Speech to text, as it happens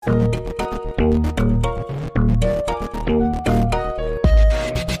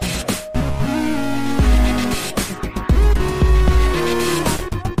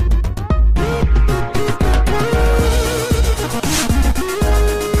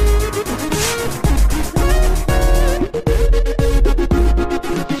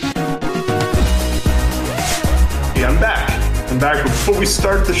we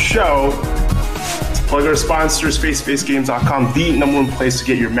start the show, plug our sponsor, SpaceBaseGames.com, the number one place to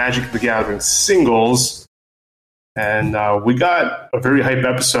get your Magic the Gathering singles. And we got a very hype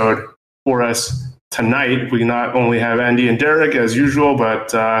episode for us tonight. We not only have Andy and Derek as usual,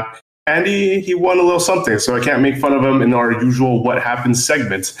 but Andy, he won a little something, so I can't make fun of him in our usual What Happened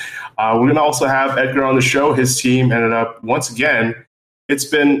segment. We're going to also have Edgar on the show. His team ended up, once again, it's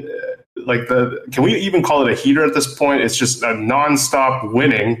been can we even call it a heater at this point? It's just a nonstop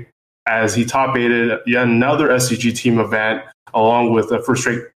winning as he top-aided yet another SCG team event along with a First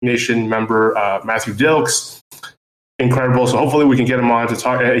Strike Nation member, Matthew Dilks. Incredible. So hopefully we can get him on to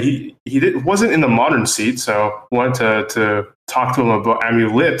talk. He wasn't in the modern seat, so wanted to talk to him about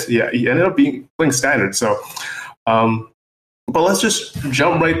Amulet. Yeah, he ended up playing standard. So, but let's just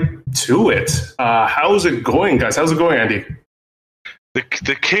jump right to it. How's it going, guys? How's it going, Andy?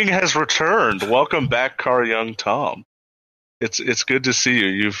 The king has returned. Welcome back, Car Young Tom. It's good to see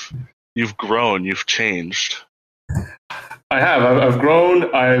you. You've grown. You've changed. I have. I've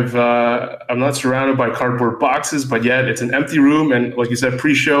grown. I'm not surrounded by cardboard boxes, but yet it's an empty room. And like you said,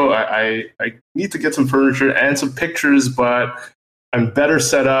 pre-show, I need to get some furniture and some pictures, but I'm better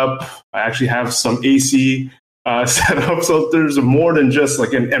set up. I actually have some AC set up, so there's more than just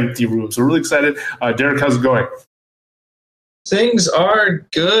like an empty room. So really excited. Derek, how's it going? Things are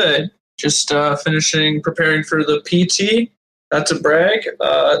good. Just preparing for the PT. That's a brag.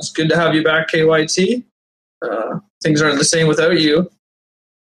 It's good to have you back, KYT. Things aren't the same without you.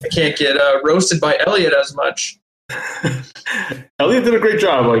 I can't get roasted by Elliot as much. Elliot did a great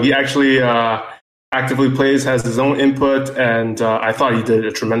job. Like he actually actively plays, has his own input, and I thought he did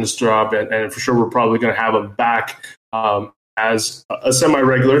a tremendous job. And for sure, we're probably going to have him back as a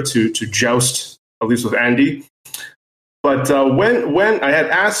semi-regular to joust, at least with Andy. But when I had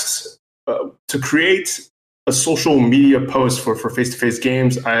asked to create a social media post for face-to-face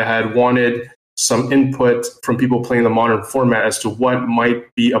games, I had wanted some input from people playing the modern format as to what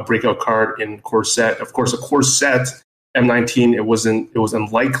might be a breakout card in Core Set. Of course, a Core Set M19, it was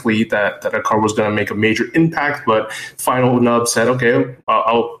unlikely that a card was going to make a major impact, but Final Nub said, okay,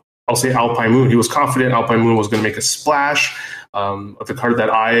 I'll say Alpine Moon. He was confident Alpine Moon was going to make a splash. The card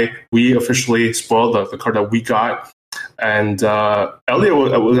that we officially spoiled, the card that we got. And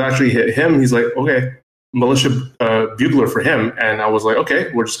Elliot was actually hit him. He's like, okay, Militia Bugler for him. And I was like,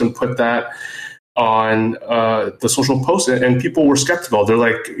 okay, we're just going to put that on the social post. And people were skeptical. They're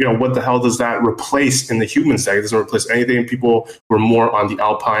like, what the hell does that replace in the human side? It doesn't replace anything. People were more on the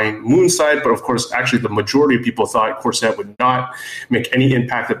Alpine Moon side. But of course, actually, the majority of people thought Core Set would not make any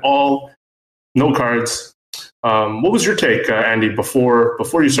impact at all. No cards. What was your take, Andy, before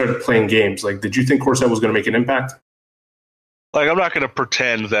you started playing games? Like, did you think Core Set was going to make an impact? Like, I'm not going to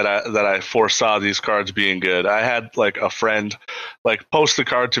pretend that I foresaw these cards being good. I had like a friend post the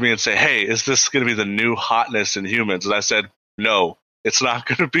card to me and say, "Hey, is this going to be the new hotness in humans?" And I said, "No, it's not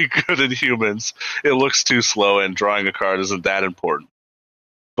going to be good in humans. It looks too slow, and drawing a card isn't that important."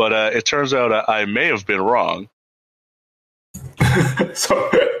 But it turns out I may have been wrong. So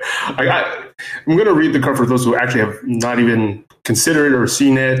I'm going to read the card for those who actually have not even considered or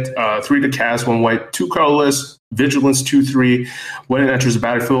seen it. 3 to cast, 1 white, 2 colorless, Vigilance 2/3. When it enters the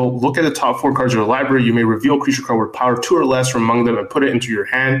battlefield, look at the top 4 cards of your library. You may reveal a creature card with power 2 or less from among them and put it into your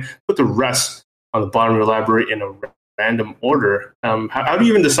hand. Put the rest on the bottom of your library in a random order. How do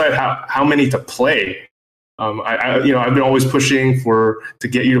you even decide how many to play? I've been always pushing to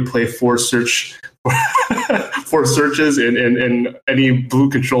get you to play 4 searches in any blue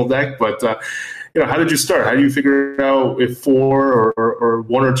control deck, but how did you start? How do you figure out if 4 or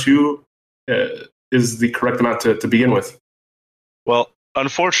 1 or 2 is the correct amount to begin with? Well,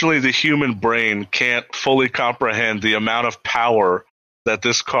 unfortunately, the human brain can't fully comprehend the amount of power that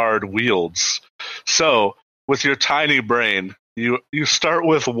this card wields. So, with your tiny brain, you start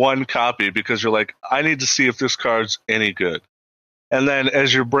with 1 copy because you're like, I need to see if this card's any good. And then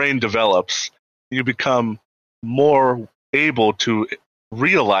as your brain develops, you become more able to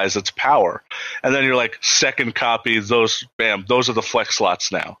realize its power. And then you're like, 2nd copy, those are the flex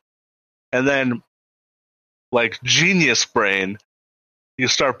slots now. And then, like genius brain, you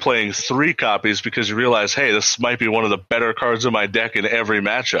start playing 3 copies because you realize, hey, this might be one of the better cards in my deck in every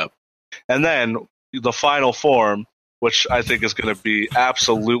matchup. And then the final form, which I think is going to be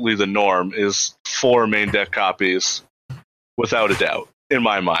absolutely the norm, is 4 main deck copies, without a doubt, in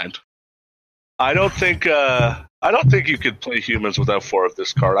my mind. I don't think you could play humans without 4 of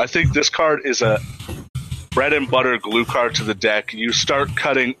this card. I think this card is a bread and butter glue card to the deck. You start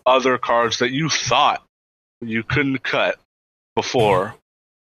cutting other cards that you thought you couldn't cut before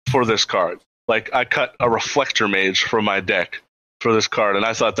for this card. Like, I cut a Reflector Mage from my deck for this card, and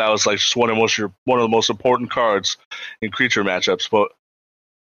I thought that was like just one of the most important cards in creature matchups. But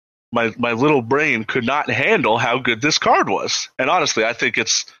my little brain could not handle how good this card was, and honestly, I think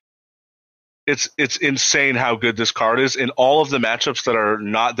it's insane how good this card is in all of the matchups that are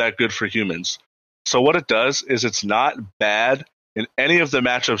not that good for humans. So what it does is it's not bad in any of the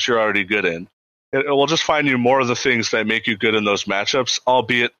matchups you're already good in. It will just find you more of the things that make you good in those matchups,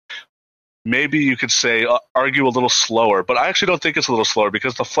 albeit maybe you could say argue a little slower, but I actually don't think it's a little slower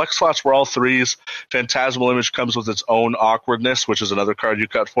because the flex slots were all threes. Phantasmal Image comes with its own awkwardness, which is another card you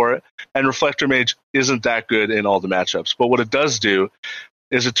cut for it, and Reflector Mage isn't that good in all the matchups. But what it does do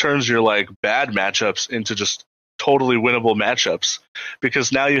is it turns your like bad matchups into just totally winnable matchups,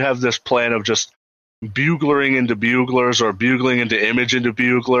 because now you have this plan of just buglering into buglers or bugling into image into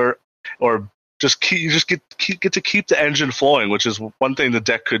bugler, or you just get to keep the engine flowing, which is one thing the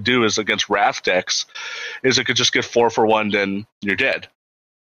deck could do is against Wrath decks, is it could just get 4-for-1, then you're dead.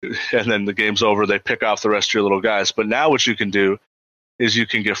 And then the game's over, they pick off the rest of your little guys. But now what you can do is you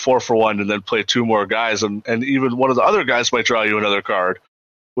can get 4-for-1 and then play 2 more guys, and even one of the other guys might draw you another card,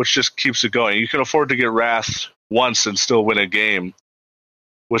 which just keeps it going. You can afford to get Wrath once and still win a game,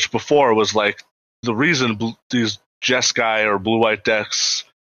 which before was like the reason these Jeskai or blue-white decks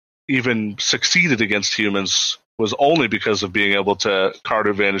even succeeded against humans was only because of being able to card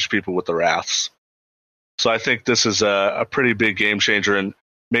advantage people with the Wraths. So I think this is a pretty big game changer in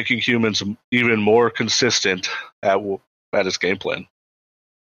making humans even more consistent at its game plan.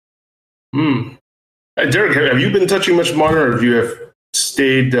 Derek, have you been touching much Modern, or have you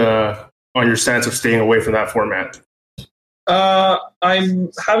stayed on your stance of staying away from that format? I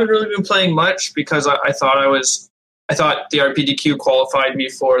haven't really been playing much because I thought the RPDQ qualified me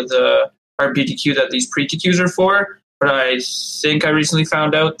for the RPDQ that these pre-DQs are for, but I think I recently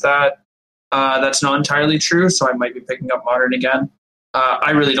found out that that's not entirely true, so I might be picking up Modern again.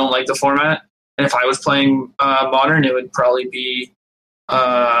 I really don't like the format, and if I was playing Modern, it would probably be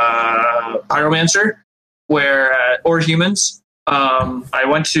Pyromancer or Humans. I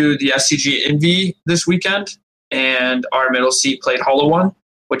went to the SCG Envy this weekend, and our middle seat played Hollow One,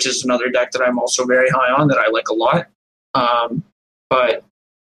 which is another deck that I'm also very high on that I like a lot. But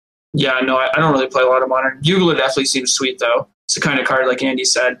yeah, no, I don't really play a lot of Modern. Bugler definitely seems sweet, though. It's the kind of card, like Andy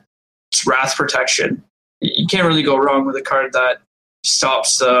said, it's Wrath Protection. You can't really go wrong with a card that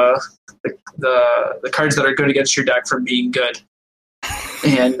stops the cards that are good against your deck from being good.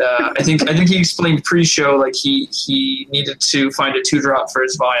 And I think he explained pre-show like he needed to find a 2-drop for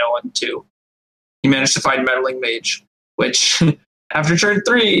his Vial, and 2. He managed to find Meddling Mage, which after turn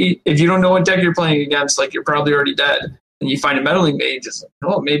 3, if you don't know what deck you're playing against, like you're probably already dead. And you find a Meddling Mage, it's like,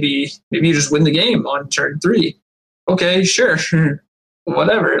 oh, maybe you just win the game on turn 3. Okay, sure.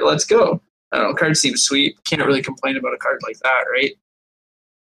 Whatever, let's go. I don't know, card seems sweet. Can't really complain about a card like that, right?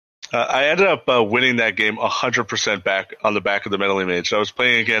 I ended up winning that game 100% back on the back of the Meddling Mage. I was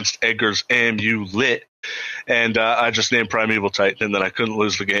playing against Edgar's AMU Lit, and I just named Primeval Titan, and then I couldn't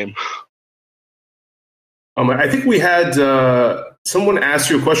lose the game. I think we had someone ask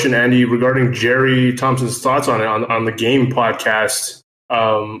you a question, Andy, regarding Jerry Thompson's thoughts on it on the Game podcast,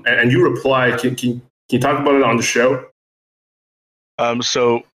 and you replied. Can you talk about it on the show?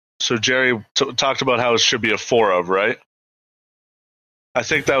 So Jerry talked about how it should be a 4 of, right? I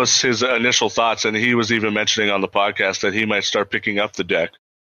think that was his initial thoughts, and he was even mentioning on the podcast that he might start picking up the deck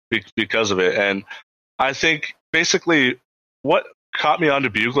because of it. And I think basically what caught me onto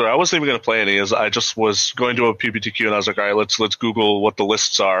Bugler, I wasn't even going to play any, is I just was going to a PPTQ and I was like, all right, let's Google what the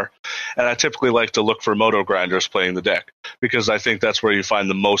lists are. And I typically like to look for Moto Grinders playing the deck, because I think that's where you find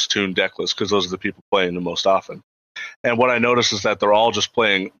the most tuned deck lists, because those are the people playing the most often. And what I noticed is that they're all just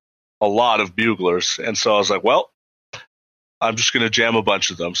playing a lot of Buglers. And so I was like, well, I'm just going to jam a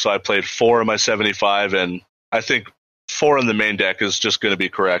bunch of them. So I played 4 in my 75, and I think 4 in the main deck is just going to be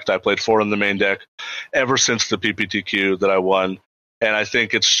correct. I played 4 in the main deck ever since the PPTQ that I won, and I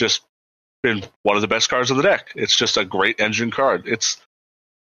think it's just been one of the best cards of the deck. It's just a great engine card. It's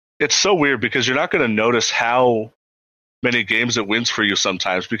so weird because you're not going to notice how many games it wins for you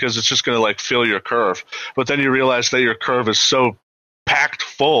sometimes, because it's just going to like fill your curve. But then you realize that your curve is so packed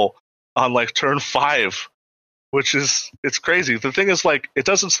full on like turn 5, which is, it's crazy. The thing is, like, it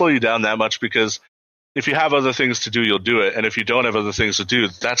doesn't slow you down that much, because if you have other things to do, you'll do it. And if you don't have other things to do,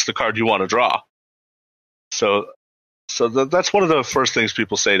 that's the card you want to draw. So that's one of the first things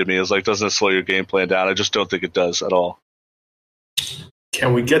people say to me is like, doesn't it slow your game plan down? I just don't think it does at all.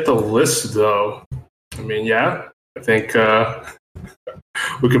 Can we get the list, though? I mean, yeah, I think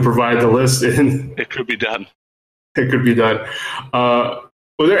we could provide the list. It could be done. It could be done.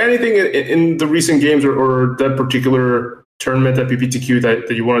 Was there anything in the recent games or that particular tournament at PPTQ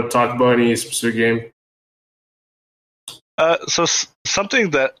that you want to talk about? Any specific game?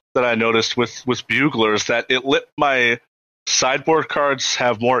 Something that I noticed with Bugler is that it let my sideboard cards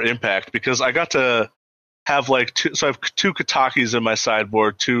have more impact, because I got to have like I have 2 Katakis in my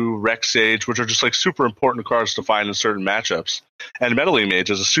sideboard, 2 Rex Sage, which are just like super important cards to find in certain matchups. And Meddling Mage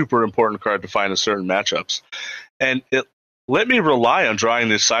is a super important card to find in certain matchups. And it let me rely on drawing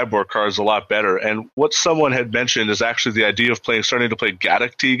these sideboard cards a lot better. And what someone had mentioned is actually the idea of starting to play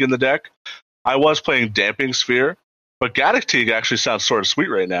Gaddock Teeg in the deck. I was playing Damping Sphere, but Gaddock Teeg actually sounds sort of sweet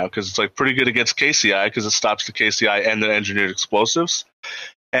right now, because it's like pretty good against KCI, because it stops the KCI and the engineered explosives.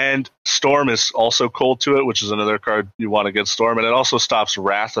 And Storm is also cold to it, which is another card you want against Storm, and it also stops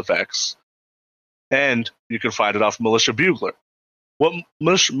Wrath effects. And you can find it off Militia Bugler. What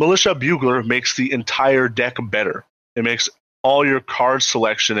Militia Bugler makes the entire deck better. It makes all your card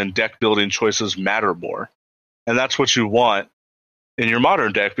selection and deck building choices matter more. And that's what you want in your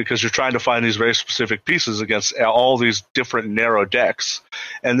Modern deck, because you're trying to find these very specific pieces against all these different narrow decks.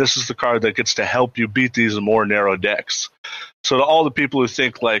 And this is the card that gets to help you beat these more narrow decks. So to all the people who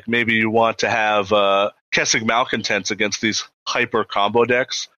think like maybe you want to have Kessig Malcontents against these hyper combo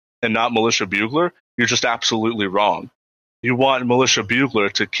decks and not Militia Bugler, you're just absolutely wrong. You want Militia Bugler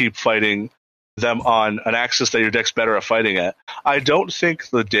to keep fighting them on an axis that your deck's better at fighting at. I don't think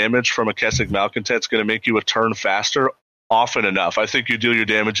the damage from a Kessig Malcontent is going to make you a turn faster often enough. I think you deal your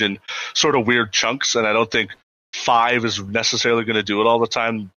damage in sort of weird chunks, and I don't think 5 is necessarily going to do it all the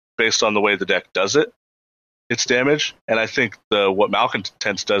time based on the way the deck does it. Its damage, and I think what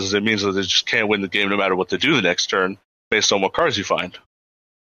Malcontents does is it means that they just can't win the game no matter what they do the next turn based on what cards you find.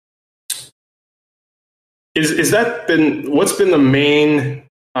 Is that what's been the main?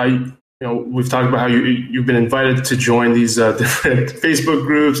 We've talked about how you've been invited to join these different Facebook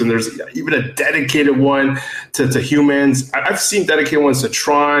groups, and there's even a dedicated one to humans. I've seen dedicated ones to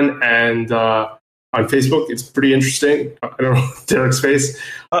Tron, and on Facebook, it's pretty interesting. I don't know Derek's face.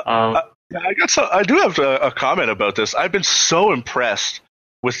 I do have a comment about this. I've been so impressed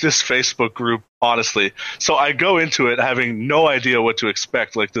with this Facebook group, honestly. So I go into it having no idea what to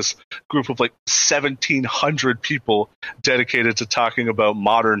expect, like this group of like 1,700 people dedicated to talking about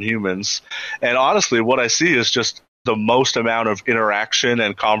modern humans. And honestly, what I see is just the most amount of interaction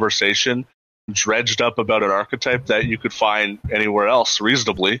and conversation dredged up about an archetype that you could find anywhere else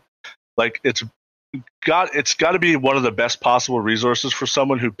reasonably. Like it's got to be one of the best possible resources for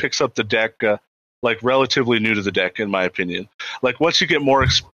someone who picks up the deck like relatively new to the deck, in my opinion. Like once you get more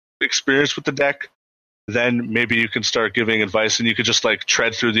experience with the deck, then maybe you can start giving advice and you could just like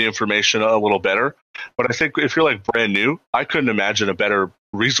tread through the information a little better. But I think if you're like brand new, I couldn't imagine a better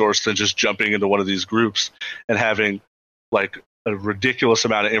resource than just jumping into one of these groups and having like a ridiculous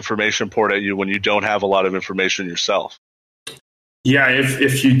amount of information poured at you when you don't have a lot of information yourself. Yeah,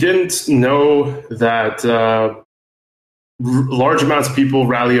 if you didn't know that large amounts of people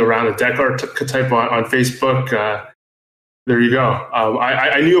rally around a deck archetype on Facebook, there you go.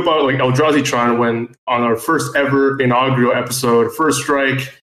 I knew about like Eldrazi Tron when on our first ever inaugural episode, First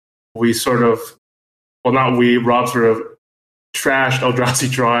Strike, we sort of, well, not we, Rob sort of trashed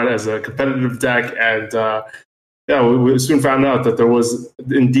Eldrazi Tron as a competitive deck, and we soon found out that there was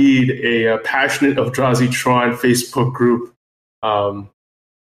indeed a passionate Eldrazi Tron Facebook group. But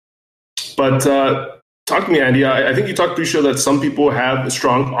talk to me, Andy. I think you talked pre-show that some people have a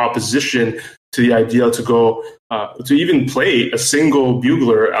strong opposition to the idea to go to even play a single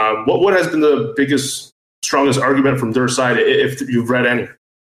bugler. What has been the biggest, strongest argument from their side, if you've read any?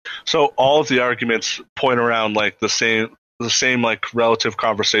 So all of the arguments point around like the same like relative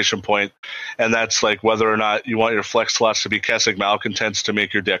conversation point, and that's like whether or not you want your flex slots to be Kessig Malcontents to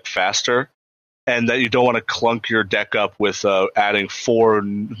make your deck faster, and that you don't want to clunk your deck up with adding 4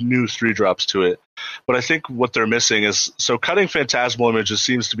 new 3-drops to it. But I think what they're missing is, so cutting Phantasmal Images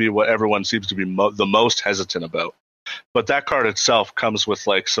seems to be what everyone seems to be the most hesitant about. But that card itself comes with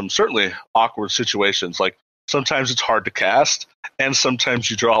like some certainly awkward situations. Like sometimes it's hard to cast, and sometimes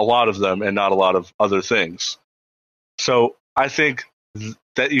you draw a lot of them and not a lot of other things. So I think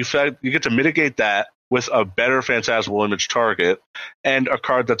that you get to mitigate that with a better Phantasmal Image target and a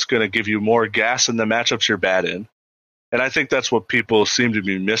card that's going to give you more gas in the matchups you're bad in. And I think that's what people seem to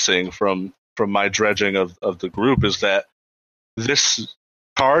be missing from my dredging of the group, is that this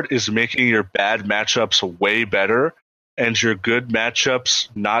card is making your bad matchups way better and your good matchups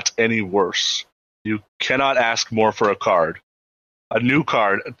not any worse. You cannot ask more for a new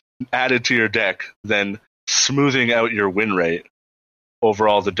card added to your deck, than smoothing out your win rate over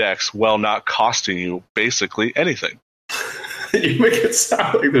all the decks while not costing you basically anything. You make it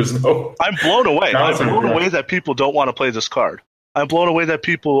sound like there's no. I'm blown away. I'm Downside, blown yeah. away that people don't want to play this card. I'm blown away that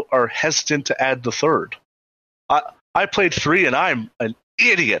people are hesitant to add the third. I played 3, and I'm an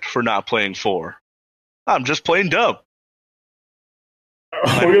idiot for not playing 4. I'm just plain dumb.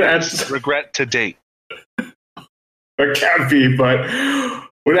 We're gonna add. Regret to date. It can't be, but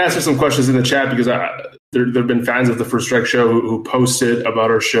we're gonna answer some questions in the chat because there have been fans of the First Strike show who posted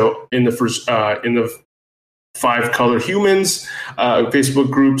about our show in the 5 Color Humans Facebook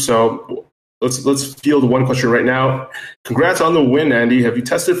group. So let's field one question right now. Congrats on the win, Andy. Have you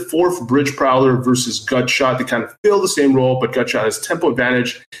tested 4th Bridge Prowler versus Gutshot? They kind of fill the same role, but Gutshot has tempo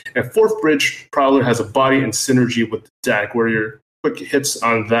advantage, and 4th Bridge Prowler has a body and synergy with the deck. What are your quick hits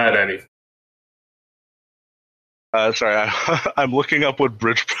on that, Andy? Sorry, I'm looking up what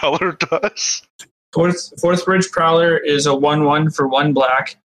Bridge Prowler does. Fourth Bridge Prowler is a 1/1 for 1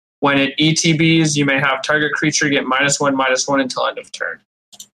 black. When it ETBs, you may have target creature get -1/-1 until end of turn.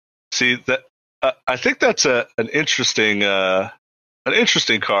 See that? I think that's an interesting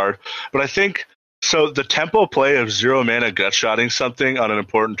card, but I think so. The tempo play of 0 mana gutshotting something on an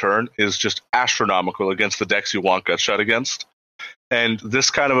important turn is just astronomical against the decks you want gutshot against, and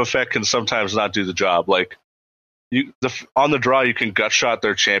this kind of effect can sometimes not do the job. Like on the draw, you can gutshot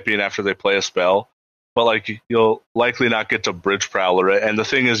their champion after they play a spell, but like you'll likely not get to Bridge Prowler. And the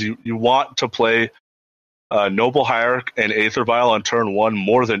thing is, you want to play Noble Hierarch and Aether Vial on turn 1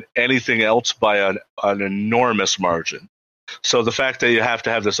 more than anything else by an enormous margin. So the fact that you have to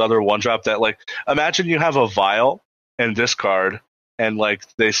have this other 1-drop that, like, imagine you have a Vial and this card, and like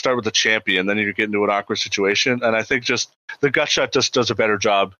they start with the champion, then you get into an awkward situation. And I think just the Gutshot just does a better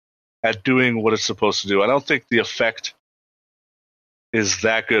job at doing what it's supposed to do. I don't think the effect is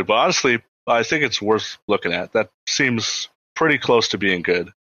that good, but honestly, I think it's worth looking at. That seems pretty close to being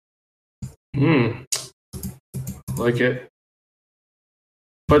good. Like it.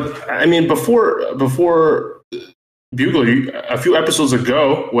 But I mean, before Bugler, a few episodes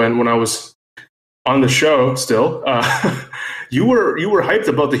ago, when I was on the show still, you were hyped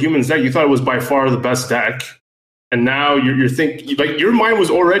about the Humans deck. You thought it was by far the best deck, and now you're thinking, like, your mind was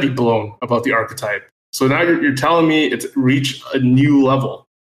already blown about the archetype. So now you're telling me it's reached a new level.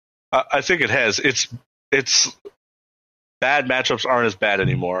 I think it has. It's bad matchups aren't as bad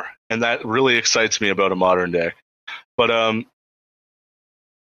anymore, and that really excites me about a modern deck. But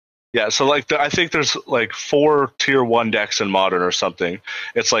yeah, so like I think there's like 4 tier 1 decks in modern or something.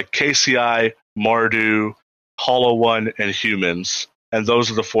 It's like KCI, Mardu, Hollow One, and Humans, and those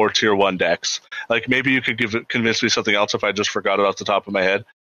are the 4 tier 1 decks. Like maybe you could convince me something else if I just forgot it off the top of my head,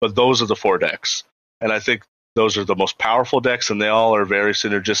 but those are the 4 decks, and I think those are the most powerful decks, and they all are very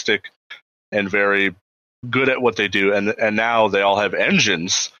synergistic and very good at what they do. And now they all have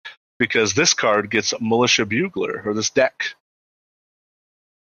engines because this card gets Militia Bugler, or this deck.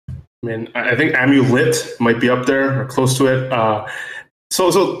 I mean, I think Amulet might be up there or close to it.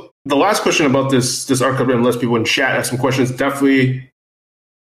 So the last question about this archetype, unless people in chat have some questions, definitely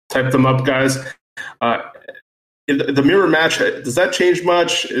type them up, guys. The mirror match, does that change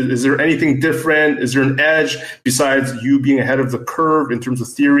much? Is there anything different? Is there an edge besides you being ahead of the curve in terms of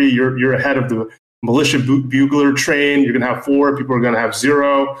theory? You're ahead of the Militia Bugler train. You're going to have 4. People are going to have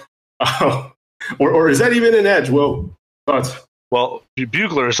 0. Or is that even an edge? Well, thoughts? Well,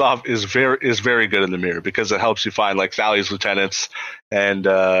 Bugler is very good in the mirror because it helps you find like Thalia's Lieutenants, and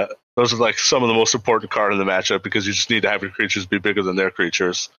those are like some of the most important card in the matchup because you just need to have your creatures be bigger than their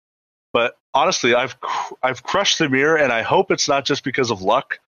creatures. But honestly, I've crushed the mirror, and I hope it's not just because of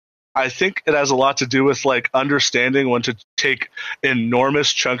luck. I think it has a lot to do with like understanding when to take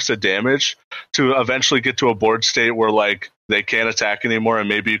enormous chunks of damage to eventually get to a board state where like they can't attack anymore, and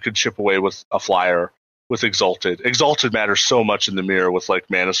maybe you could chip away with a flyer with Exalted. Exalted matters so much in the mirror with like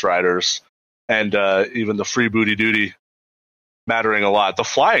Manus Riders and even the free booty duty mattering a lot. The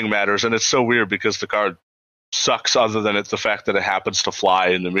flying matters, and it's so weird because the card sucks other than the fact that it happens to fly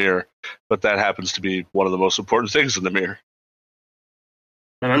in the mirror, but that happens to be one of the most important things in the mirror.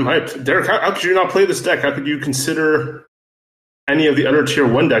 And I'm hyped. Derek, how could you not play this deck? How could you consider any of the other tier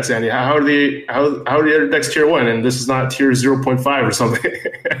 1 decks, Andy? How are the other decks tier 1 and this is not tier 0.5 or something?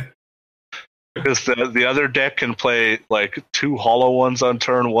 Because the other deck can play like 2 Hollow Ones on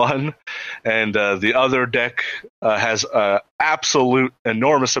turn 1, and the other deck has an absolute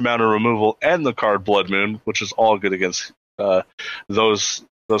enormous amount of removal and the card Blood Moon, which is all good against those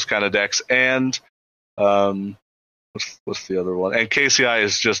kind of decks. And what's the other one? And KCI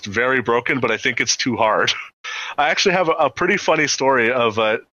is just very broken, but I think it's too hard. I actually have a pretty funny story of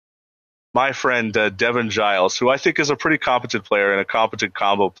my friend Devin Giles, who I think is a pretty competent player and a competent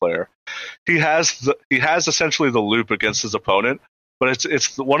combo player, he has essentially the loop against his opponent, but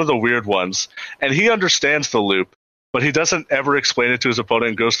it's one of the weird ones, and he understands the loop, but he doesn't ever explain it to his opponent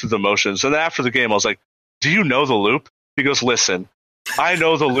and goes through the motions. And then after the game, I was like, "Do you know the loop?" He goes, "Listen, I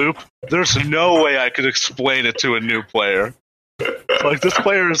know the loop. There's no way I could explain it to a new player." Like, this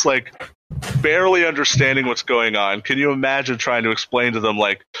player is like barely understanding what's going on. Can you imagine trying to explain to them,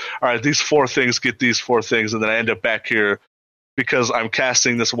 like, all right, these 4 things get these 4 things, and then I end up back here because I'm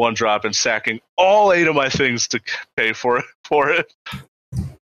casting this 1 drop and sacking all 8 of my things to pay for it.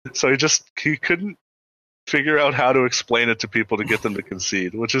 So he couldn't figure out how to explain it to people to get them to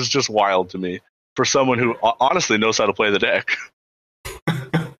concede, which is just wild to me for someone who honestly knows how to play the deck.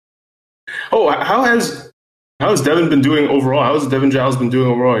 Oh, how has Devin been doing overall? How has Devin Giles been doing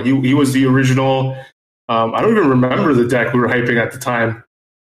overall? He was the original. I don't even remember the deck we were hyping at the time.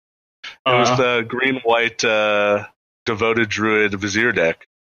 It was the green-white devoted druid Vizier deck.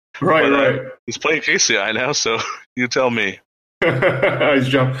 Right, right. He's playing KCI now, so you tell me. Nice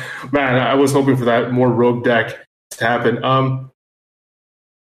jump. Man, I was hoping for that more rogue deck to happen.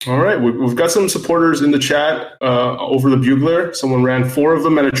 All right, we've got some supporters in the chat over the Bugler. Someone ran 4 of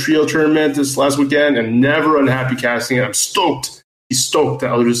them at a trio tournament this last weekend and never unhappy casting it. I'm stoked. He's stoked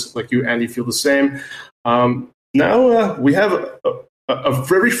that others like you, Andy, feel the same. Now we have a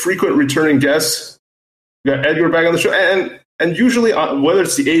very frequent returning guest. We got Edgar back on the show. And usually, whether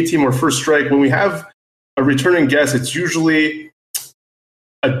it's the A team or First Strike, when we have a returning guest, it's usually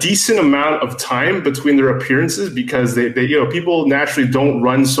a decent amount of time between their appearances because they people naturally don't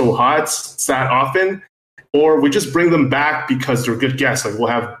run so hot that often, or we just bring them back because they're good guests. Like, we'll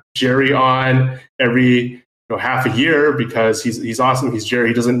have Jerry on every half a year because he's awesome. He's Jerry.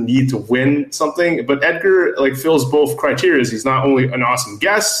 He doesn't need to win something. But Edgar fills both criteria. He's not only an awesome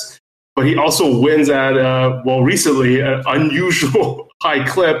guest, but he also wins at recently an unusual high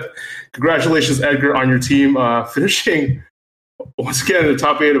clip. Congratulations, Edgar, on your team finishing once again in the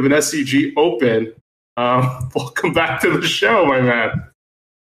top 8 of an SCG Open. Welcome back to the show, my man.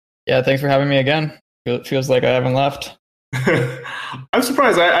 Yeah, thanks for having me again. It feels like I haven't left. I'm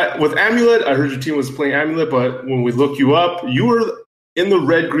surprised. I with Amulet, I heard your team was playing Amulet, but when we looked you up, you were in the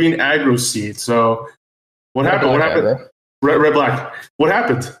red-green aggro seed. So what happened? What happened? Red-black. What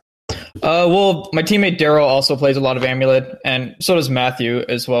happened? Well, my teammate Daryl also plays a lot of Amulet, and so does Matthew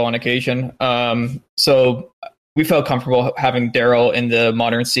as well on occasion. So we felt comfortable having Daryl in the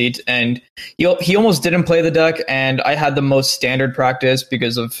modern seat, and he almost didn't play the deck, and I had the most standard practice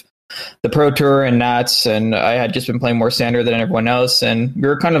because of the Pro Tour and Nats, and I had just been playing more standard than everyone else, and we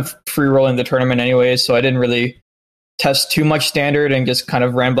were kind of free rolling the tournament anyways, so I didn't really test too much standard and just kind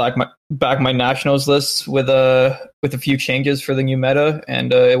of ran back my nationals list with a few changes for the new meta,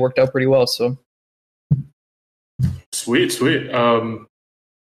 and it worked out pretty well. So sweet. Were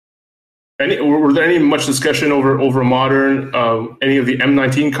there any much discussion over modern? Any of the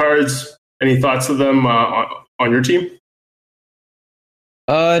M19 cards? Any thoughts of them on your team?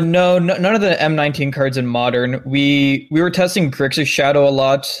 No, none of the M19 cards in modern. We were testing Grixis Shadow a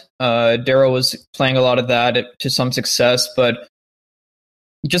lot. Daryl was playing a lot of that to some success, but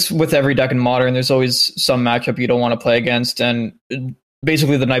just with every deck in modern, there's always some matchup you don't want to play against. And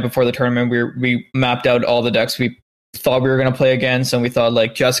basically, the night before the tournament, we mapped out all the decks we thought we were going to play against, and we thought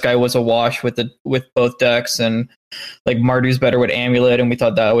like Jeskai was a wash with both decks, and like Mardu's better with Amulet, and we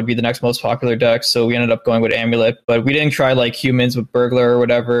thought that would be the next most popular deck, so we ended up going with Amulet, but we didn't try like humans with Burglar or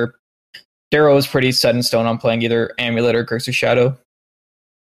whatever. Daryl was pretty set in stone on playing either Amulet or Grixis Shadow.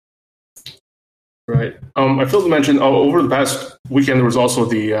 Right. I failed to mention over the past weekend there was also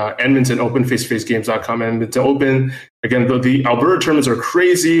the Edmonton Open, facegames.com Edmonton Open. Again, the Alberta tournaments are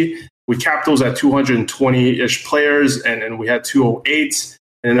crazy. We capped those at 220-ish players, and we had 208.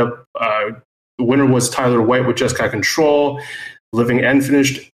 And the winner was Tyler White with Jeskai Control. Living End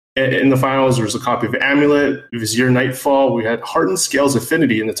finished in the finals. There was a copy of Amulet, Vizier Nightfall. We had Hardened Scales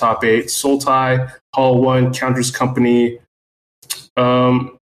Affinity in the top 8. Sultai, Hall 1, Counters Company.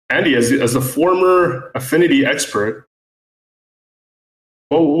 Andy, as the former Affinity expert,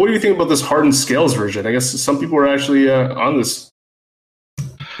 well, what do you think about this Hardened Scales version? I guess some people are actually on this.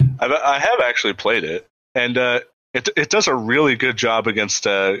 I have actually played it, and it does a really good job against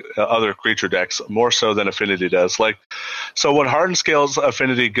other creature decks, more so than Affinity does. Like, so when Hardened Scales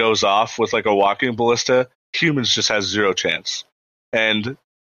Affinity goes off with like a Walking Ballista, humans just has 0 chance. And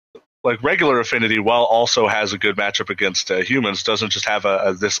like regular Affinity, while also has a good matchup against humans, doesn't just have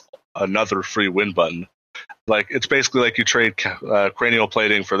another free win button. Like, it's basically like you trade Cranial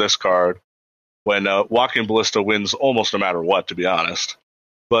Plating for this card when Walking Ballista wins almost no matter what, to be honest.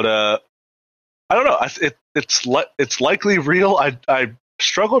 But I don't know. It's likely real. I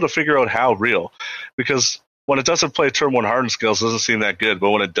struggle to figure out how real, because when it doesn't play turn 1 hardened skills, it doesn't seem that good.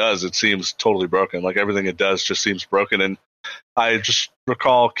 But when it does, it seems totally broken. Like everything it does just seems broken. And I just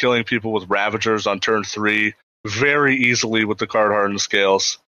recall killing people with Ravagers on turn 3 very easily with the card hardened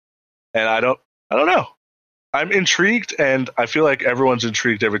scales. And I don't know. I'm intrigued, and I feel like everyone's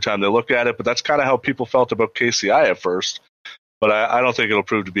intrigued every time they look at it. But that's kind of how people felt about KCI at first. But I don't think it'll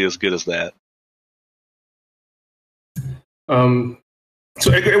prove to be as good as that.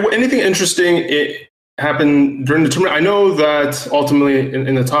 So anything interesting it happened during the tournament? I know that ultimately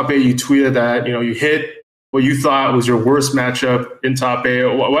in the top 8 you tweeted that you hit what you thought was your worst matchup in top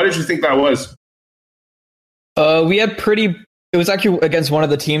 8. Why did you think that was? We had it was actually against one of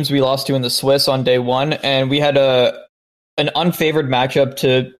the teams we lost to in the Swiss on day 1, and we had an unfavored matchup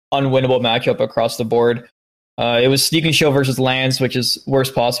to unwinnable matchup across the board. It was Sneak and Show versus Lance, which is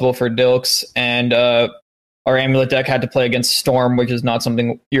worst possible for Dilks, and our Amulet deck had to play against Storm, which is not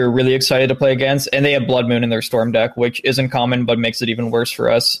something you're really excited to play against, and they have Blood Moon in their Storm deck, which isn't common, but makes it even worse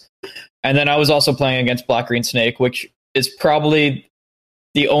for us. And then I was also playing against Black Green Snake, which is probably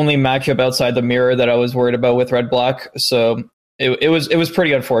the only matchup outside the mirror that I was worried about with Red Black. So it was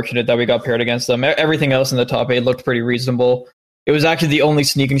pretty unfortunate that we got paired against them. Everything else in the top 8 looked pretty reasonable. It was actually the only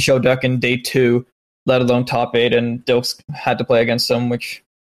Sneak and Show deck in day 2, let alone top 8, and Dilks had to play against them, which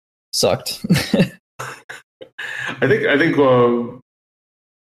sucked. I think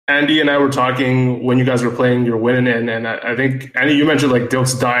Andy and I were talking when you guys were playing your winning in, and I think Andy, you mentioned like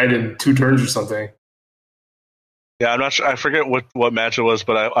Dilks died in 2 turns or something. Yeah, I'm not sure. I forget what match it was,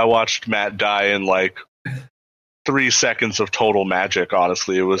 but I watched Matt die in like 3 seconds of total magic.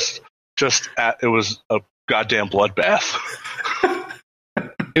 Honestly, it was a goddamn bloodbath.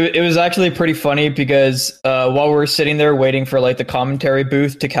 It was actually pretty funny because while we were sitting there waiting for like the commentary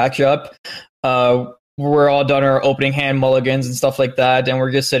booth to catch up, we're all done our opening hand mulligans and stuff like that, and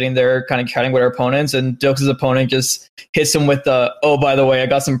we're just sitting there kind of chatting with our opponents, and Dilks' opponent just hits him with the, oh, by the way, I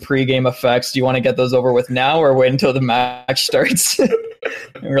got some pre-game effects. Do you want to get those over with now or wait until the match starts? And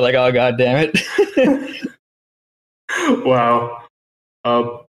we're like, oh, god damn it. Wow.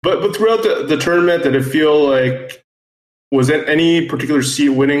 But throughout the tournament, did it feel like, was it any particular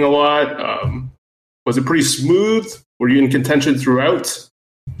seed winning a lot? Was it pretty smooth? Were you in contention throughout?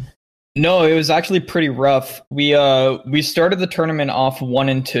 No, it was actually pretty rough. We started the tournament off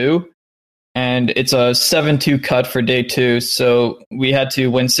 1-2, and it's a 7-2 cut for day 2. So we had to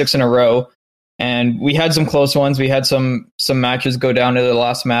win 6 in a row, and we had some close ones. We had some matches go down to the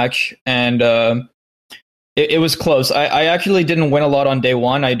last match, and it was close. I actually didn't win a lot on day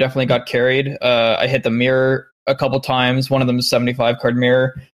 1. I definitely got carried. I hit the mirror a couple times. One of them is 75 card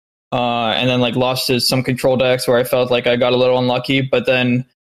mirror, and then like lost to some control decks where I felt like I got a little unlucky, but then.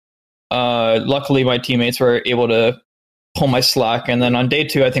 Luckily, my teammates were able to pull my slack, and then on day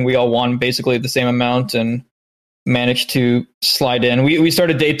 2, I think we all won basically the same amount and managed to slide in. We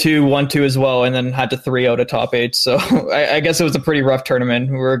started day 2 1-2 as well, and then had to 3-0 to top 8. So I guess it was a pretty rough tournament.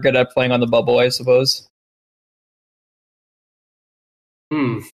 We were good at playing on the bubble, I suppose.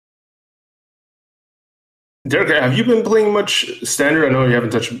 Derek, have you been playing much standard? I know you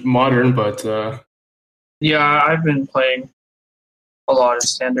haven't touched modern, but yeah, I've been playing a lot of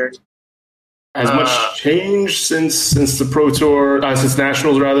standard. Has much changed since the Pro Tour, since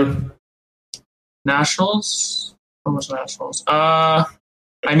Nationals rather? Nationals? Almost Nationals. I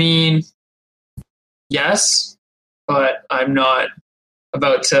mean, yes, but I'm not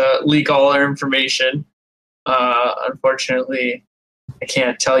about to leak all our information. Unfortunately, I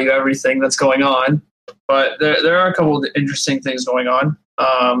can't tell you everything that's going on, but there are a couple of interesting things going on.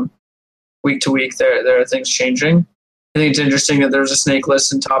 Week to week, there are things changing. I think it's interesting that there's a snake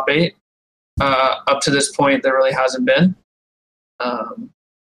list in top 8. Up to this point, there really hasn't been.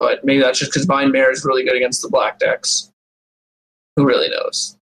 But maybe that's just because Vine Mare is really good against the black decks. Who really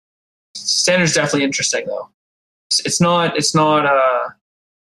knows? Standard's definitely interesting, though. It's not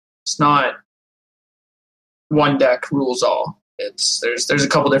one deck rules all. There's a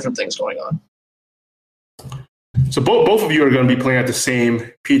couple different things going on. So both of you are going to be playing at the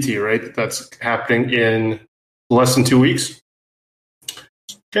same PT, right? That's happening in less than 2 weeks.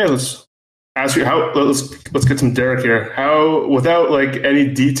 Okay, let's ask you how. Let's get some Derek here. How, without like any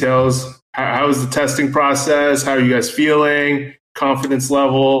details, how is the testing process? How are you guys feeling? Confidence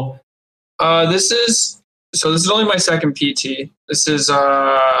level? This is only my second PT. This is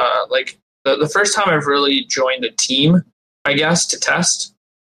like the first time I've really joined a team, I guess, to test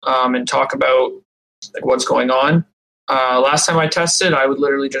and talk about like what's going on. Last time I tested, I would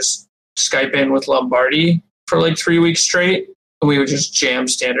literally just Skype in with Lombardi for like 3 weeks straight, and we would just jam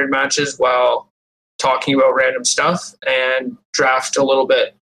standard matches while talking about random stuff and draft a little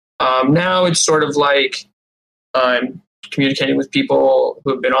bit. Now it's sort of like I'm communicating with people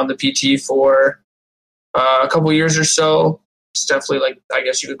who have been on the PT for a couple of years or so. It's definitely like, I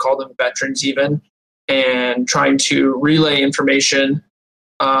guess you could call them veterans even, and trying to relay information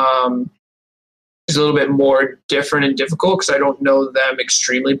is a little bit more different and difficult because I don't know them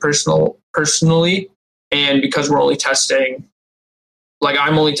extremely personally. And because we're only testing, like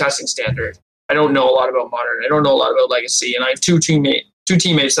I'm only testing standard. I don't know a lot about modern. I don't know a lot about legacy. And I have two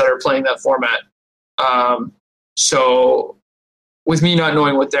teammates that are playing that format. So with me not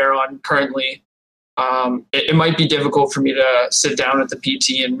knowing what they're on currently, it might be difficult for me to sit down at the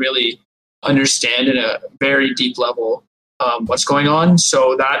PT and really understand in a very deep level what's going on.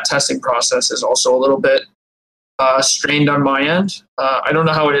 So that testing process is also a little bit strained on my end. I don't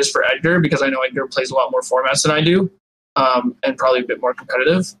know how it is for Edgar because I know Edgar plays a lot more formats than I do and probably a bit more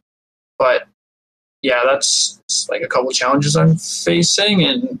competitive. But yeah, that's like a couple challenges I'm facing.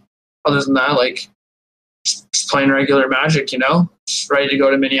 And other than that, like just playing regular Magic, just ready to go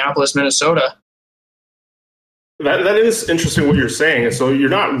to Minneapolis, Minnesota. That is interesting what you're saying. And so you're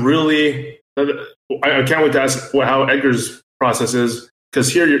not really, I can't wait to ask how Edgar's process is,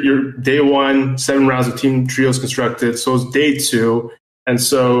 because here you're day one, 7 rounds of team trios constructed. So it's day 2. And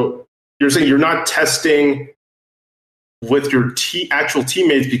so you're saying you're not testing with your actual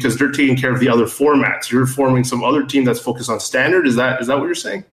teammates because they're taking care of the other formats. You're forming some other team that's focused on standard. Is that what you're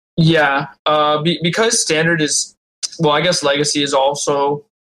saying? Yeah, because standard is, well, I guess legacy is also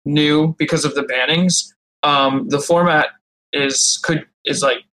new because of the bannings. The format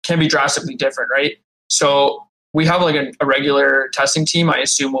can be drastically different, right? So we have like a regular testing team, I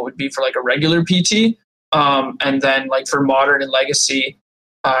assume what would be for like a regular PT. And then like for modern and legacy,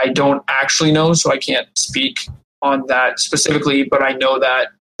 I don't actually know, so I can't speak on that specifically, but I know that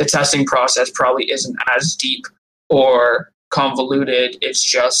the testing process probably isn't as deep or convoluted. It's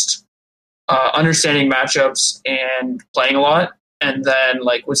just understanding matchups and playing a lot. And then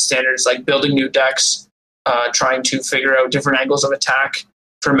like with standards, like building new decks, trying to figure out different angles of attack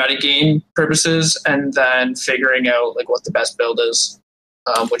for metagame purposes, and then figuring out like what the best build is,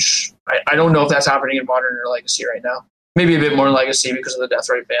 which I don't know if that's happening in modern or legacy right now. Maybe a bit more legacy because of the death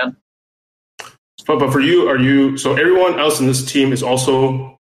rate ban. But for you, so everyone else in this team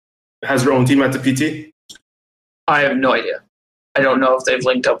has their own team at the PT? I have no idea. I don't know if they've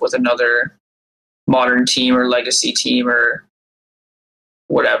linked up with another modern team or legacy team or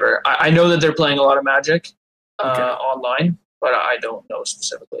whatever. I know that they're playing a lot of Magic online, but I don't know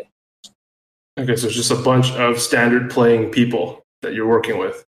specifically. Okay, so it's just a bunch of standard playing people that you're working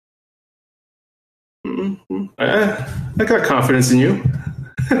with. Mm-hmm. I got confidence in you.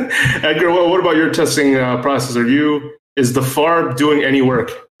 Edgar, what about your testing process? Is the FARB doing any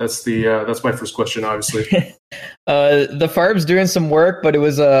work? That's my first question, obviously. The FARB's doing some work, but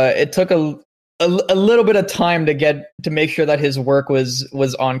it took a little bit of time to make sure that his work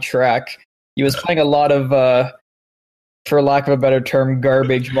was on track. He was playing a lot of, for lack of a better term,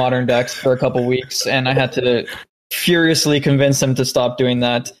 garbage modern decks for a couple weeks, and I had to furiously convince him to stop doing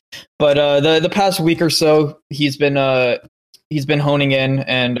that. But the past week or so, he's been honing in,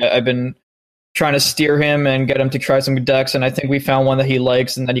 and I've been trying to steer him and get him to try some decks, and I think we found one that he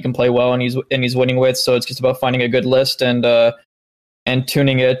likes and that he can play well and he's winning with. So it's just about finding a good list and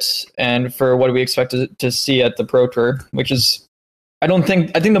tuning it, and for what we expect to see at the Pro Tour, which is I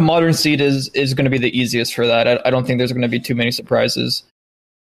think the modern seed is going to be the easiest for that. I don't think there's going to be too many surprises.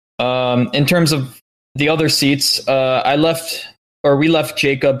 In terms of the other seats, we left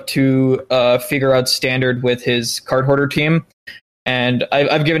Jacob to figure out standard with his card hoarder team. And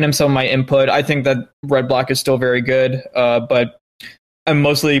I've given him some of my input. I think that Red Black is still very good, but I'm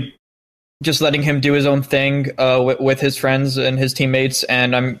mostly just letting him do his own thing with his friends and his teammates.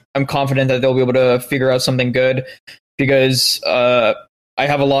 And I'm confident that they'll be able to figure out something good because I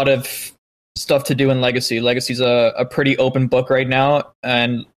have a lot of stuff to do in Legacy. Legacy's a pretty open book right now,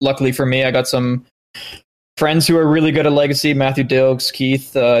 and luckily for me, I got some friends who are really good at Legacy. Matthew Dilks,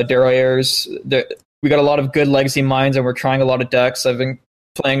 Keith, Daryl Ayers. We got a lot of good Legacy minds, and we're trying a lot of decks. I've been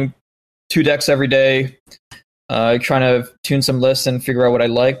playing 2 decks every day, trying to tune some lists and figure out what I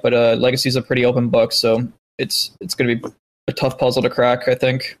like. But Legacy is a pretty open book, so it's going to be a tough puzzle to crack, I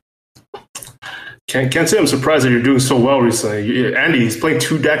think. Can't say I'm surprised that you're doing so well recently. Andy, he's playing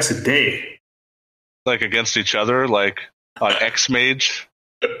 2 decks a day. Like against each other, like on X-Mage?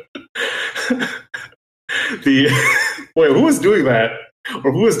 Wait, who was doing that?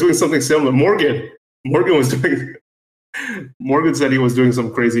 Or who was doing something similar? Morgan said he was doing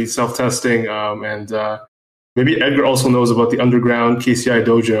some crazy self-testing, and maybe Edgar also knows about the underground KCI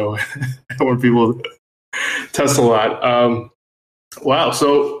dojo where people test a lot. Wow.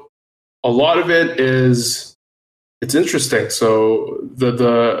 So a lot of it is, it's interesting. So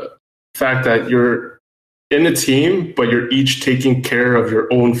the fact that you're in a team, but you're each taking care of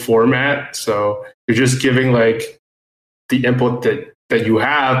your own format. So you're just giving like the input that you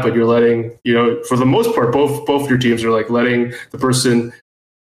have, but you're letting, for the most part, both your teams are like letting the person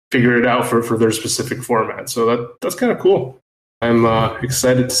figure it out for their specific format. So that's kind of cool. I'm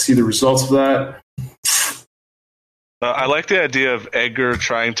excited to see the results of that. I like the idea of Edgar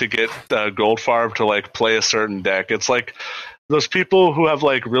trying to get Goldfarb to like play a certain deck. It's like those people who have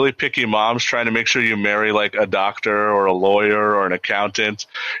like really picky moms trying to make sure you marry like a doctor or a lawyer or an accountant.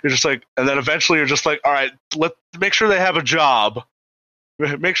 You're just like, and then eventually you're just like, all right, let's make sure they have a job,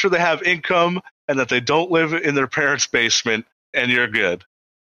 make sure they have income, and that they don't live in their parents' basement, and you're good.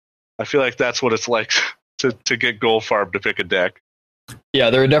 I feel like that's what it's like to get Goldfarb to pick a deck.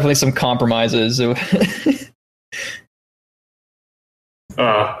 Yeah, there are definitely some compromises. He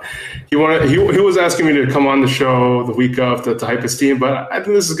was asking me to come on the show the week of to hype his team, but I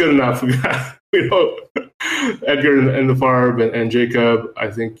think this is good enough. We know Edgar and the Farb and Jacob. I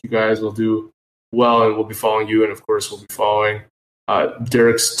think you guys will do well, and we'll be following you, and of course we'll be following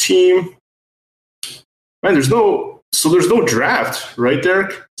Derek's team. Man, there's no draft, right,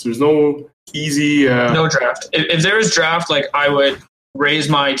 Derek? So there's no easy. No draft. If there is draft, like I would raise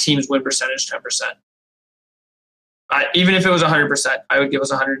my team's win percentage 10%. Even if it was 100%, I would give us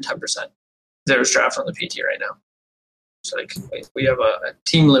 110%. There was draft on the PT right now. So like we have a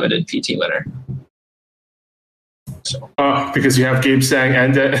team limited PT winner. So because you have Gabe Sang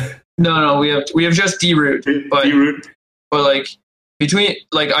and no, we have just D-Root, but like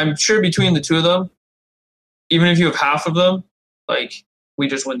I'm sure between the two of them, even if you have half of them, like we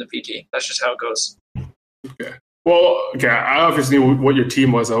just win the PT. That's just how it goes. Okay. Well, okay, I obviously knew what your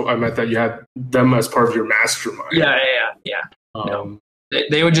team was. I meant that you had them as part of your mastermind. Yeah. No.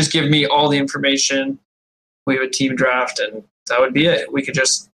 They would just give me all the information. We have a team draft, and that would be it. We could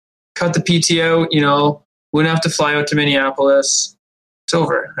just cut the PT out, wouldn't have to fly out to Minneapolis. It's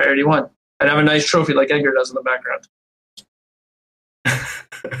over. I already won. I'd have a nice trophy like Edgar does in the background.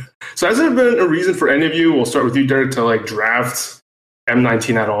 So has there been a reason for any of you, we'll start with you, Derek, to like draft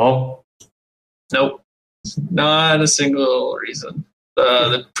M19 at all? Nope. Not a single reason.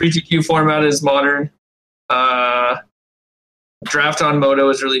 The pre-TQ format is modern. Draft on Moto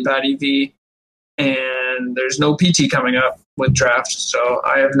is really bad EV. And there's no PT coming up with draft. So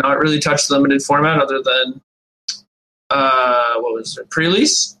I have not really touched the limited format other than,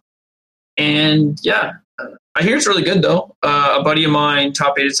 pre-release. And yeah, I hear it's really good though. A buddy of mine,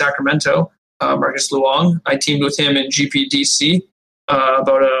 top 8 at Sacramento, Marcus Luong, I teamed with him in GPDC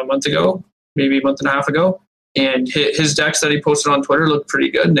about a month ago. Maybe a month and a half ago, and his decks that he posted on Twitter looked pretty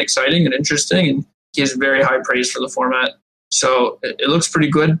good and exciting and interesting, and he has very high praise for the format. So it looks pretty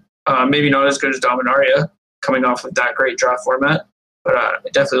good. Maybe not as good as Dominaria coming off of that great draft format, but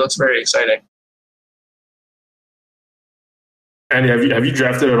it definitely looks very exciting. Andy, have you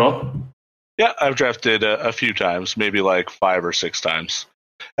drafted at all? Yeah, I've drafted a few times, maybe like 5 or 6 times,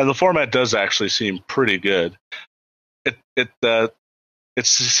 and the format does actually seem pretty good. It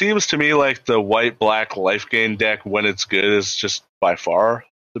seems to me like the white-black life gain deck, when it's good, is just by far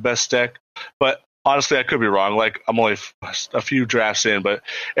the best deck. But honestly, I could be wrong. Like, I'm only a few drafts in, but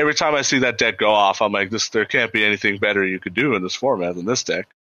every time I see that deck go off, I'm like, there can't be anything better you could do in this format than this deck.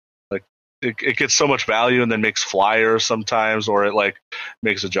 Like, it gets so much value and then makes flyers sometimes, or it like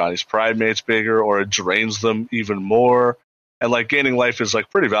makes a Johnny's Pride mates bigger, or it drains them even more. And like gaining life is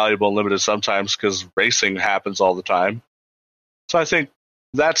like pretty valuable and limited sometimes because racing happens all the time. So I think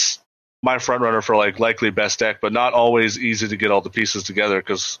that's my front runner for like likely best deck, but not always easy to get all the pieces together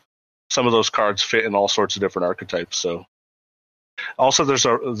because some of those cards fit in all sorts of different archetypes. So also there's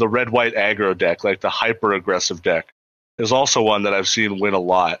the red-white aggro deck, like the hyper aggressive deck is also one that I've seen win a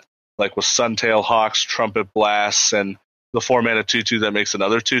lot, like with Suntail Hawks, Trumpet Blasts, and the 4-mana 2/2 that makes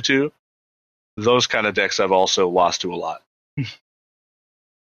another 2/2. Those kind of decks I've also lost to a lot. I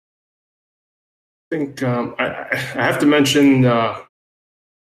think I have to mention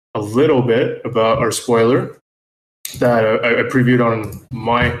a little bit about our spoiler that I previewed on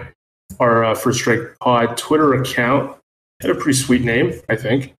our First Strike Pod Twitter account. Had a pretty sweet name, I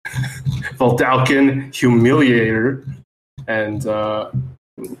think. Valdalkin Humiliator. And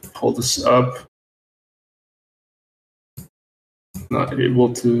pull this up. Not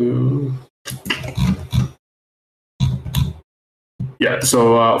able to. Yeah,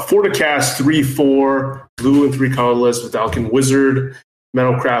 so 4 to cast, 3/4, blue and 3 colorless with Valdalkin Wizard.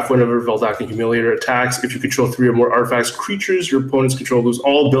 Metalcraft, whenever Veldakin Humiliator attacks, if you control 3 or more artifacts, creatures your opponents control lose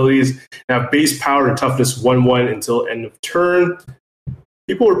all abilities and have base power and toughness 1/1 until end of turn.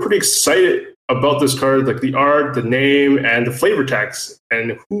 People were pretty excited about this card, like the art, the name, and the flavor text.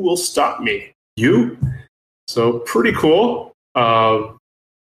 And who will stop me? You? So pretty cool. I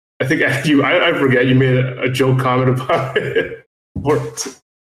think I forget, you made a joke comment about it.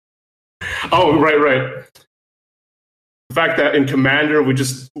 Oh, right. The fact that in Commander,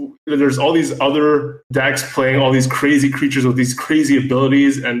 there's all these other decks playing all these crazy creatures with these crazy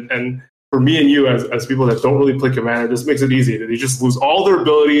abilities, and for me and you as people that don't really play Commander, this makes it easy. They just lose all their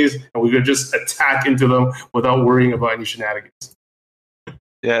abilities, and we could just attack into them without worrying about any shenanigans.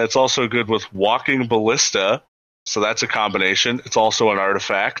 Yeah, it's also good with Walking Ballista, so that's a combination. It's also an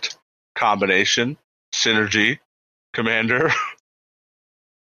artifact combination, synergy, Commander.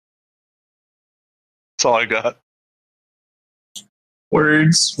 That's all I got.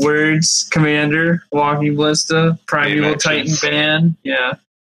 Words, Commander, Walking Ballista, Primeval Titan Ban. Yeah.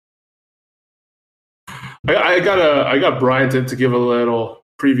 I got Brian to give a little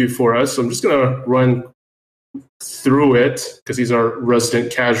preview for us, so I'm just gonna run through it because he's our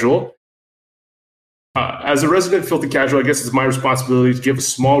resident casual. As a resident filthy casual, I guess it's my responsibility to give a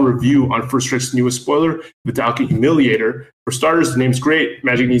small review on First Strike's newest spoiler, Vedalken Humiliator. For starters, the name's great.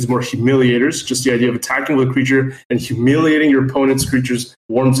 Magic needs more humiliators. Just the idea of attacking with a creature and humiliating your opponent's creatures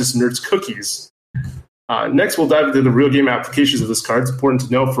warms this nerd's cookies. Next, we'll dive into the real game applications of this card. It's important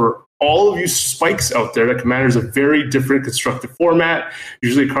to know for all of you spikes out there that Commander is a very different constructed format.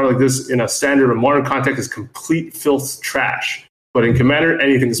 Usually a card like this in a standard or modern context is complete filth trash. But in Commander,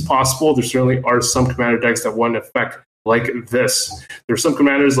 anything is possible. There certainly are some Commander decks that want an effect like this. There are some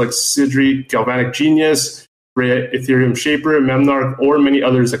Commanders like Sidri, Galvanic Genius, Breya, Ethereum Shaper, Memnarch, or many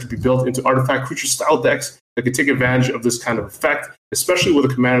others that could be built into artifact creature style decks that could take advantage of this kind of effect, especially with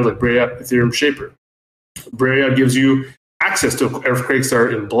a Commander like Breya, Ethereum Shaper. Breya gives you access to Earthquakes that are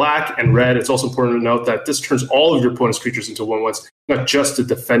in black and red. It's also important to note that this turns all of your opponent's creatures into 1/1s, not just the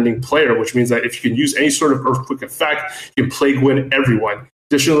defending player, which means that if you can use any sort of Earthquake effect, you can Plague Win everyone.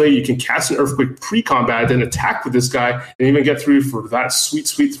 Additionally, you can cast an Earthquake pre-combat, then attack with this guy, and even get through for that sweet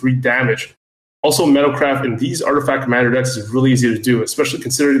 3 damage. Also, Metalcraft in these artifact Commander decks is really easy to do, especially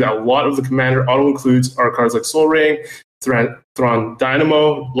considering that a lot of the Commander auto-includes are cards like Soul Ring, Thrawn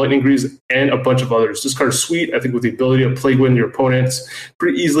Dynamo, Lightning Greaves, and a bunch of others. This card is sweet, I think, with the ability to Plague Win your opponents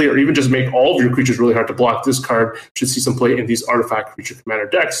pretty easily, or even just make all of your creatures really hard to block. This card should see some play in these artifact creature Commander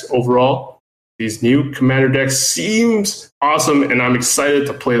decks. Overall, these new Commander decks seems awesome, and I'm excited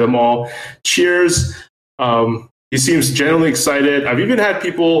to play them all. Cheers. He seems generally excited. I've even had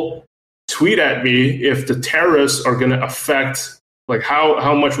people tweet at me if the tariffs are going to affect, like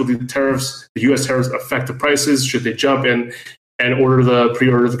how much will the U.S. tariffs affect the prices? Should they jump in and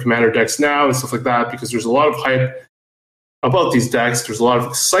pre-order the Commander decks now and stuff like that? Because there's a lot of hype about these decks. There's a lot of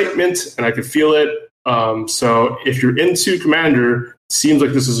excitement, and I can feel it. So if you're into Commander, it seems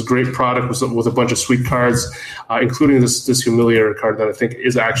like this is a great product with a bunch of sweet cards, including this Humiliator card that I think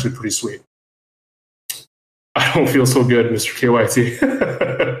is actually pretty sweet. I don't feel so good, Mr.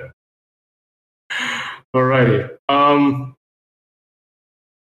 KYT. Alrighty.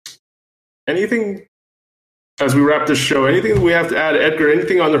 Anything, as we wrap this show, anything that we have to add, Edgar,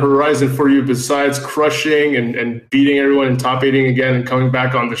 anything on the horizon for you besides crushing and beating everyone and top 8ing again and coming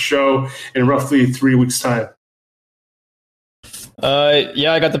back on the show in roughly 3 weeks' time?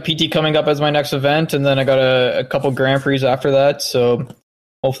 Yeah, I got the PT coming up as my next event, and then I got a couple Grand Prix after that, so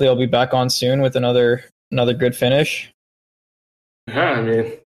hopefully I'll be back on soon with another good finish. Yeah, I mean,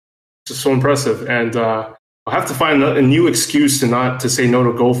 it's just so impressive, and I'll have to find a new excuse to say no to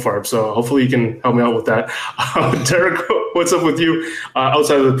Goldfarb, so hopefully you can help me out with that. Derek, what's up with you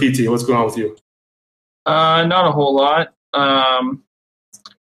outside of the PT? What's going on with you? Not a whole lot.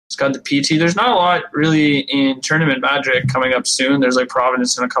 It's got the PT. There's not a lot really in Tournament Magic coming up soon. There's like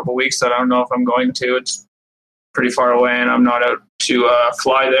Providence in a couple weeks that I don't know if I'm going to. It's pretty far away, and I'm not out to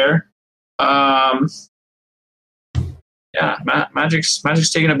fly there. Yeah, Magic's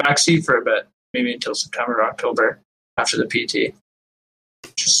taking a back seat for a bit. Maybe until September or October after the PT.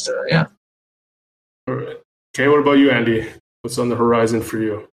 Just, yeah. All right. Okay, what about you, Andy? What's on the horizon for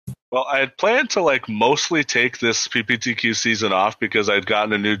you? Well, I had planned to mostly take this PPTQ season off because I'd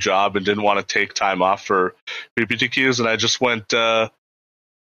gotten a new job and didn't want to take time off for PPTQs, and I just went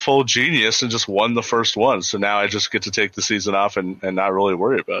full genius and just won the first one. So now I just get to take the season off and not really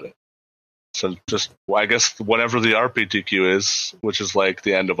worry about it. So I guess whenever the RPTQ is, which is like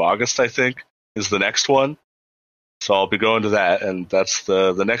the end of August, I think, is the next one. So I'll be going to that, and that's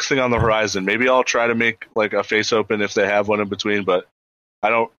the next thing on the horizon. Maybe I'll try to make like a face open if they have one in between, but I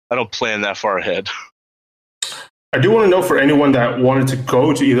don't plan that far ahead. I do want to know for anyone that wanted to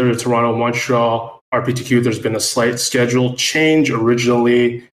go to either the Toronto, Montreal, RPTQ, there's been a slight schedule change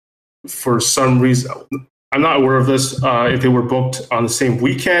originally for some reason. I'm not aware of this. If they were booked on the same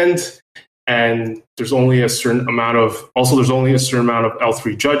weekend, and there's only a certain amount of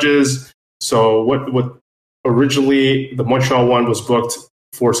L3 judges. So what originally the Montreal one was booked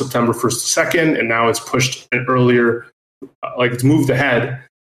for September 1st to 2nd, and now it's pushed an earlier, it's moved ahead.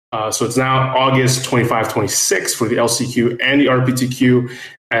 So it's now August 25, 26 for the LCQ and the RPTQ,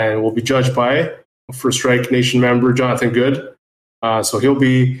 and will be judged by First Strike Nation member Jonathan Good. So he'll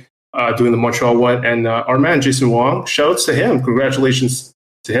be doing the Montreal one, and our man Jason Wong, shoutouts to him. Congratulations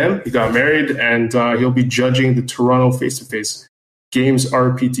to him. He got married, and he'll be judging the Toronto face-to-face games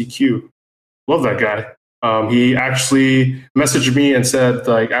RPTQ. Love that guy. He actually messaged me and said,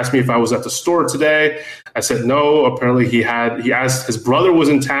 asked me if I was at the store today. I said no. Apparently he asked, his brother was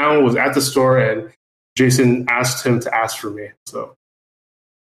in town, was at the store, and Jason asked him to ask for me. So,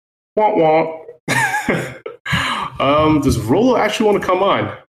 wah wah. Does Rolo actually want to come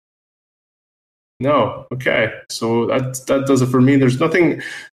on? No. Okay. So that does it for me. There's nothing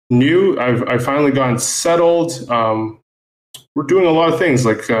new. I've finally gotten settled. We're doing a lot of things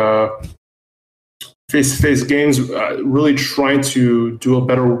like face-to-face games, really trying to do a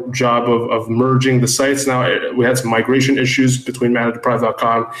better job of merging the sites. Now, we had some migration issues between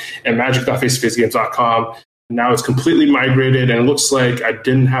ManaDeprived.com and magic.facetofacegames.com. Now it's completely migrated, and it looks like I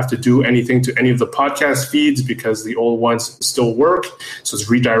didn't have to do anything to any of the podcast feeds because the old ones still work. So it's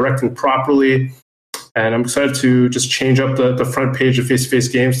redirecting properly. And I'm excited to just change up the front page of Face-to-Face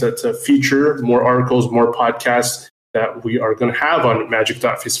Games to feature more articles, more podcasts that we are going to have on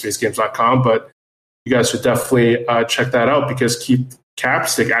magic.facetofacegames.com. But you guys should definitely check that out, because Keith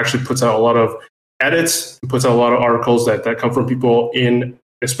Capstick actually puts out a lot of edits and puts out a lot of articles that come from people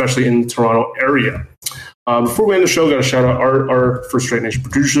especially in the Toronto area. Before we end the show, got to shout out our First Strike Nation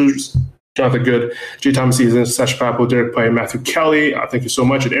producers, Jonathan Good, J. Thomas Season, Sash Papo, Derek Pye, and Matthew Kelly. Thank you so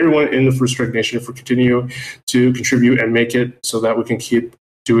much, and everyone in the First Strike Nation for continuing to contribute and make it so that we can keep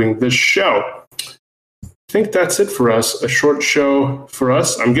doing this show. I think that's it for us. A short show for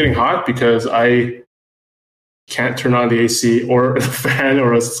us. I'm getting hot because I can't turn on the AC or the fan,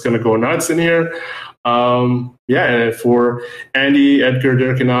 or else it's going to go nuts in here. And for Andy, Edgar,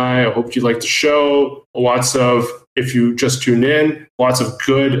 Derek, and I hope you liked the show. If you just tune in, lots of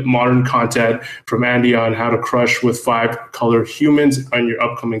good modern content from Andy on how to crush with 5-color humans on your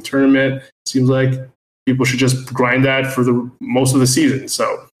upcoming tournament. Seems like people should just grind that for the most of the season.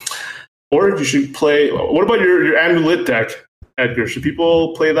 So, or you should play. What about your amulet deck, Edgar? Should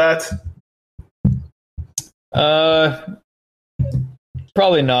people play that?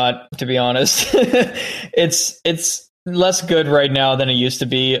 Probably not, to be honest. It's less good right now than it used to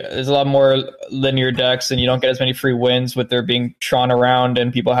be. There's a lot more linear decks, and you don't get as many free wins with there being Tron around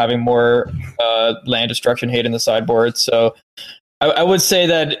and people having more land destruction hate in the sideboard. So I would say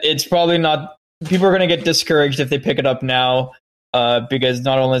that it's probably not. People are going to get discouraged if they pick it up now, because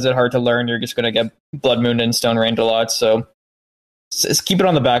not only is it hard to learn, you're just going to get Blood Moon and Stone Range a lot. So just keep it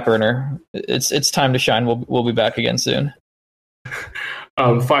on the back burner. It's time to shine. We'll be back again soon.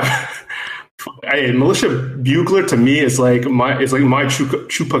 Militia Bugler to me is like my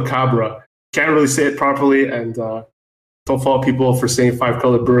chupacabra. Can't really say it properly, and don't follow people for saying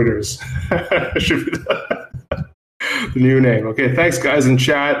 5-colored burgers. Should be the new name. Okay, thanks guys in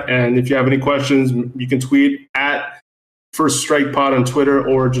chat, and if you have any questions, you can tweet at First Strike Pod on Twitter,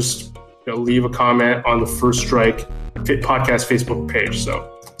 or just leave a comment on the First Strike podcast Facebook page.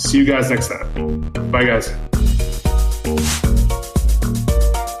 So see you guys next time. Bye guys.